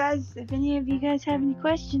though, if any of you guys have any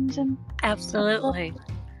questions, absolutely,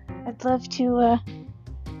 I'd love to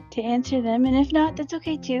answer them, and if not, that's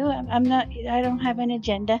okay too. I don't have an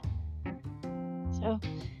agenda. So.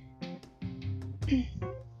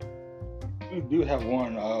 We do have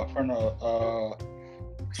one friend of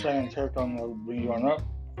Stan Turk. I'm going to bring you on up.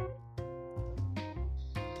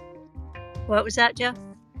 What was that, Jeff?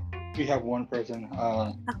 We have one person.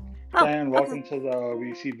 Stan, welcome to the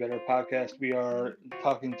We See Better podcast. We are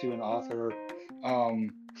talking to an author,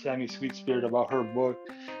 Sammy Sweetspirit, about her book,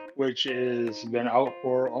 which has been out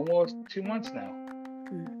for almost 2 months now.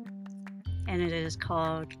 And it is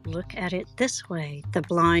called Look at It This Way, The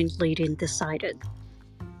Blind Leading the Sighted.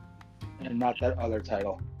 And not that other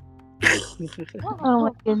title. Oh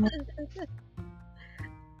my goodness.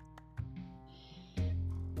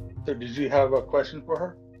 So did you have a question for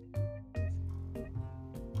her?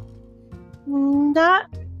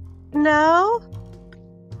 No.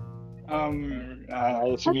 I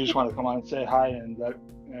assume you just want to come on and say hi and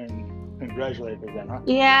congratulate her then, huh?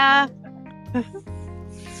 Yeah.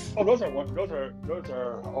 Oh, those are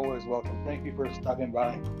always welcome. Thank you for stopping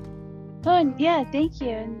by. Oh, and yeah, thank you,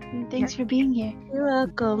 and thanks for being here. You're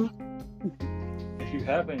welcome. If you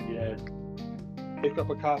haven't yet, pick up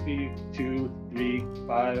a copy, 2, 3,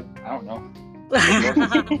 5, I don't know.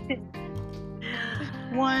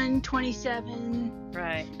 127.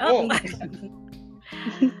 Right. Oh.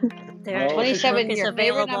 There, Oh. 27, the book is your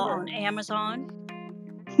favorite available number. on Amazon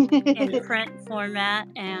in print format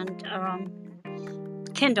and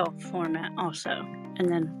Kindle format also, and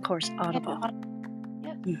then of course Audible.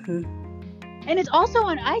 Yep. Mm-hmm. And it's also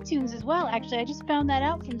on iTunes as well. Actually, I just found that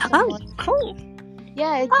out from someone. Oh, cool.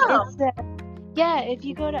 Yeah, Oh. if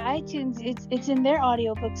you go to iTunes, it's in their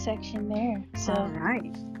audiobook section there. So All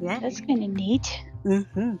right. Yeah. that's kind of neat.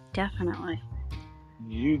 Mm-hmm. Definitely.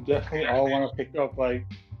 You definitely all want to pick up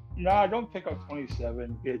nah, don't pick up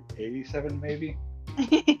 27, get 87 maybe.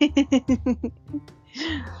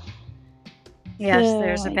 Yes, Oh,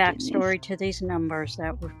 there's a my backstory to these numbers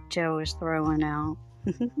that Joe is throwing out.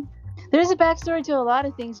 There's a backstory to a lot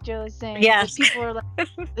of things Joe is saying. Yes. But people are like,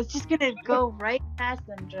 it's just gonna go right past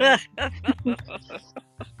them, Joe.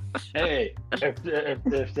 Hey,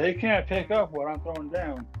 if they can't pick up what I'm throwing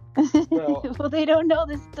down, well, they don't know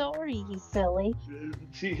the story, you silly.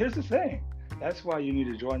 see, here's the thing. That's why you need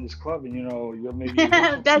to join this club, and you'll maybe.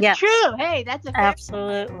 That's Yes. true. Hey, that's a fair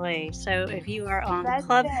Absolutely. So if you are on That's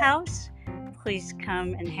Clubhouse, please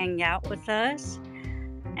come and hang out with us.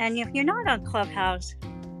 And if you're not on Clubhouse,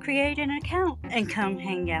 create an account and come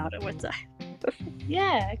hang out with us.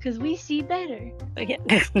 Yeah, because we see better.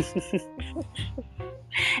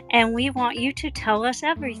 And we want you to tell us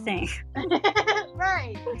everything.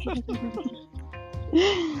 Right.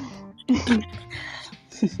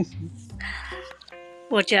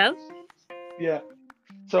 Well, Joe? Yeah.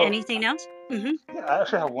 So anything else? Mm-hmm. Yeah, I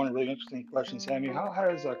actually have one really interesting question, Sammy. How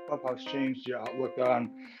has Clubhouse changed your outlook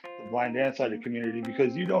on the blind and sighted community?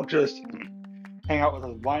 Because you don't just hang out with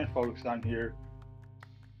us blind folks on here;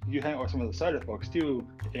 you hang out with some of the sighted folks too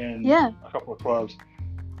in a couple of clubs.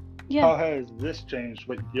 Yeah. How has this changed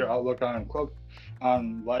what your outlook on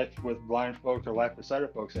life with blind folks or life with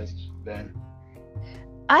sighted folks has been?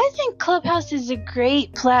 I think Clubhouse is a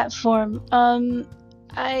great platform.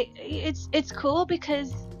 It's cool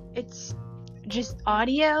because it's just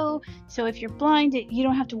audio. So if you're blind, you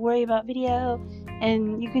don't have to worry about video,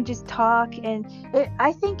 and you can just talk. And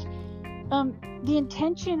I think the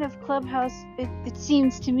intention of Clubhouse, it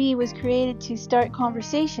seems to me, was created to start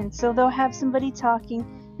conversations. So they'll have somebody talking,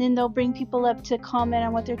 then they'll bring people up to comment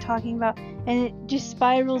on what they're talking about, and it just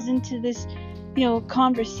spirals into this,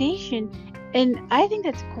 conversation. And I think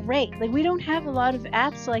that's great. Like, we don't have a lot of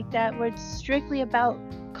apps like that where it's strictly about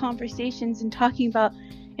conversations and talking about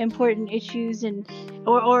important issues, and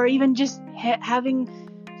or even just having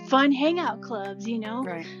fun hangout clubs,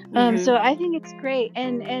 Right. So I think it's great.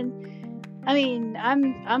 And I mean,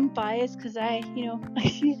 I'm biased because I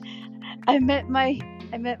met my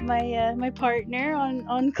partner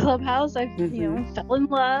on Clubhouse. I fell in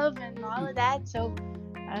love and all of that. So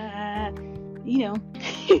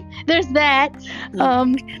there's that.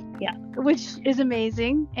 Yeah. Which is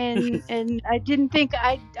amazing. And I didn't think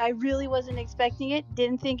I really wasn't expecting it.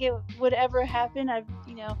 Didn't think it would ever happen.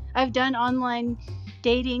 I've done online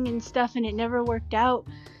dating and stuff, and it never worked out.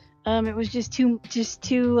 It was just too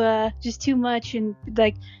much, and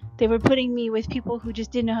like they were putting me with people who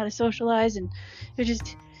just didn't know how to socialize, and it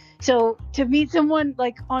just so to meet someone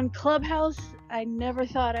like on Clubhouse, I never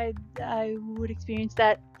thought I would experience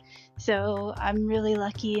that. So I'm really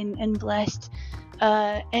lucky and blessed.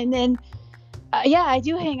 And then I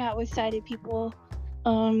do hang out with sighted people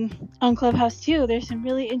on Clubhouse too. There's some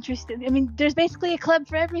really interesting. I mean, there's basically a club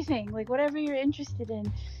for everything. Like whatever you're interested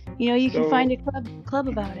in, you can find a club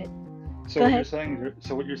about it. So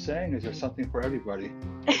what you're saying is there's something for everybody.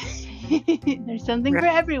 There's something for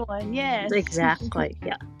everyone. Yes. Exactly.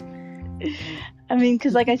 Yeah. I mean,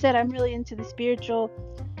 because like I said, I'm really into the spiritual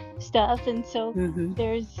stuff, and so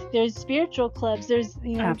there's spiritual clubs. There's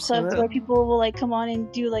clubs where people will like come on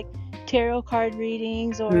and do like tarot card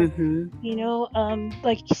readings, or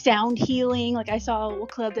like sound healing. Like I saw a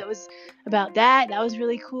club that was about that. That was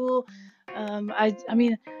really cool. I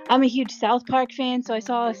mean, I'm a huge South Park fan, so I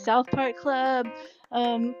saw a South Park club.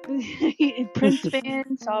 Prince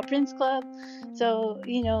fan, saw a Prince club. So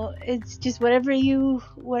it's just whatever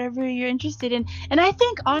you're interested in. And I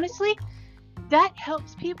think honestly, that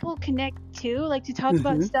helps people connect too, like to talk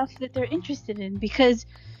about stuff that they're interested in, because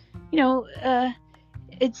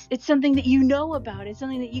it's something that you know about. It's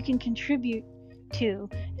something that you can contribute to,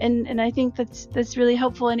 and I think that's really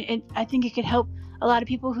helpful, and I think it could help a lot of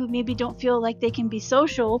people who maybe don't feel like they can be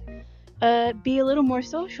social, be a little more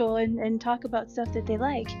social and talk about stuff that they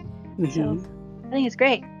like. So I think it's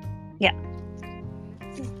great. Yeah.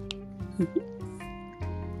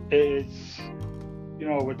 It's,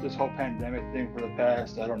 with this whole pandemic thing for the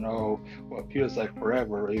past, I don't know, what feels like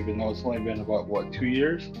forever, even though it's only been about 2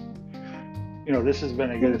 years. This has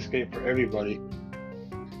been a good escape for everybody.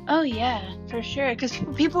 Oh yeah, for sure. Because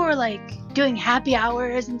people were like doing happy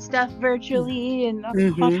hours and stuff virtually, and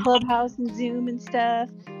on Clubhouse and Zoom and stuff.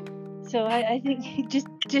 So I think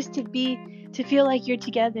just to feel like you're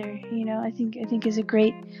together, I think is a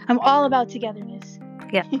great. I'm all about togetherness.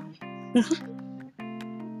 Yeah.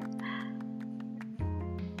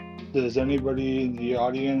 Does anybody in the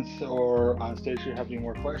audience or on stage here have any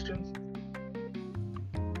more questions?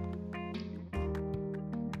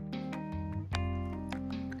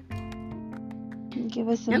 Give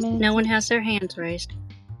us a minute. No one has their hands raised.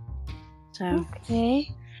 So. Okay.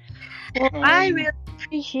 Well, I really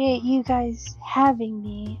appreciate you guys having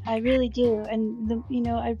me. I really do, and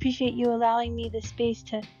I appreciate you allowing me the space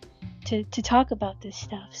to talk about this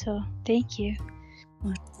stuff. So thank you.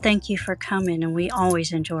 Well, thank you for coming, and we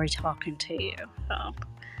always enjoy talking to you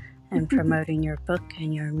and promoting your book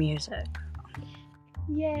and your music.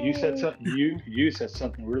 Yay. You said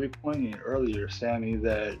something really poignant earlier, Sammy,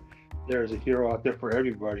 that there's a hero out there for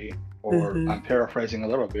everybody, or I'm paraphrasing a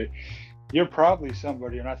little bit. You're probably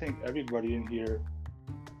somebody, and I think everybody in here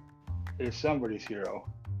is somebody's hero.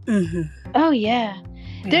 Oh yeah.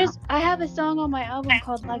 I have a song on my album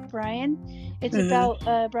called Like Brian. It's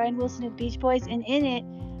about Brian Wilson of Beach Boys, and in it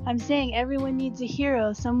I'm saying everyone needs a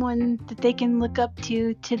hero, someone that they can look up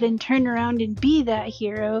to then turn around and be that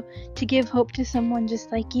hero to give hope to someone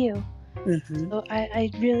just like you. So I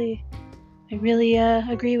really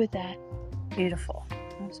agree with that. Beautiful.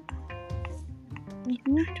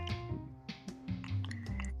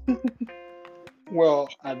 Well,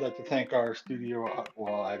 I'd like to thank our studio.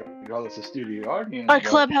 Well, I don't call this a studio audience. Our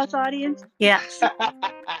Clubhouse audience. Yes.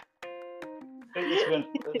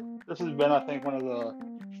 This has been, I think, one of the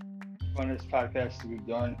funnest podcasts we've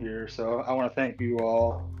done here. So I want to thank you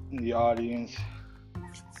all in the audience.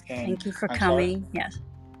 And thank you for coming. Sorry. Yes.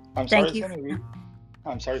 I'm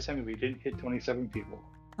sorry, Sammy. We didn't hit 27 people.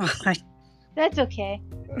 That's okay.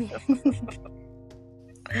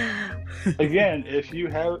 Again, if you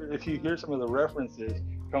hear some of the references,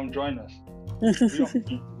 come join us.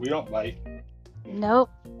 We don't bite. Nope.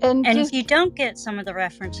 And if you don't get some of the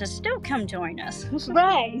references, still come join us.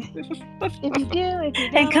 Right. If you don't.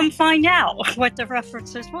 And come find out what the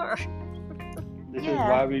references were. This is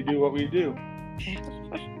why we do what we do.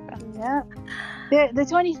 Yeah. The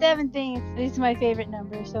 27 thing is my favorite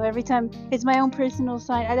number. So every time, it's my own personal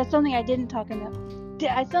sign. That's something I didn't talk about.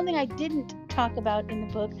 Something I didn't talk about in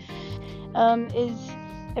the book is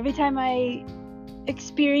every time I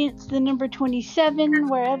experience the number 27,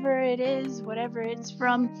 wherever it is, whatever it's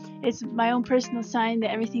from, it's my own personal sign that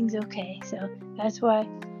everything's okay. So that's what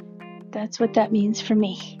that means for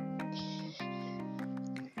me.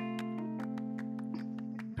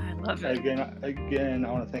 I love it. Again,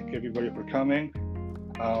 I want to thank everybody for coming.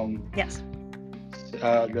 Yes.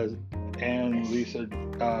 And Lisa,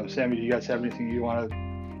 Sammy, do you guys have anything you want to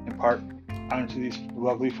impart onto these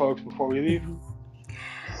lovely folks before we leave?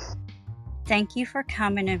 Thank you for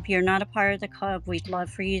coming. If you're not a part of the club, we'd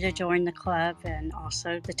love for you to join the club, and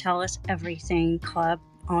also the Tell Us Everything Club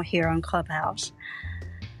here on Clubhouse.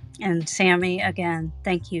 And Sammy, again,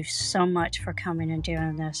 thank you so much for coming and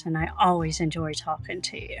doing this, and I always enjoy talking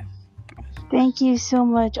to you. Thank you so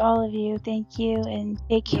much, all of you. Thank you, and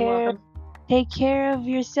take care. Take care of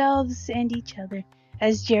yourselves and each other,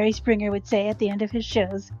 as Jerry Springer would say at the end of his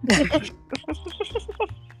shows.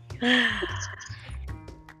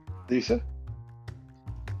 Lisa?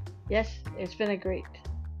 Yes, it's been a great.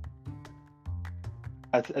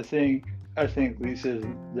 I think Lisa's,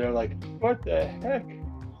 they're like, what the heck?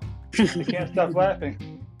 I can't stop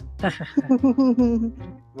laughing.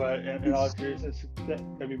 But in all seriousness,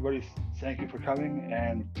 everybody, thank you for coming,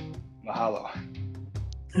 and mahalo.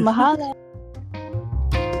 Mahalo.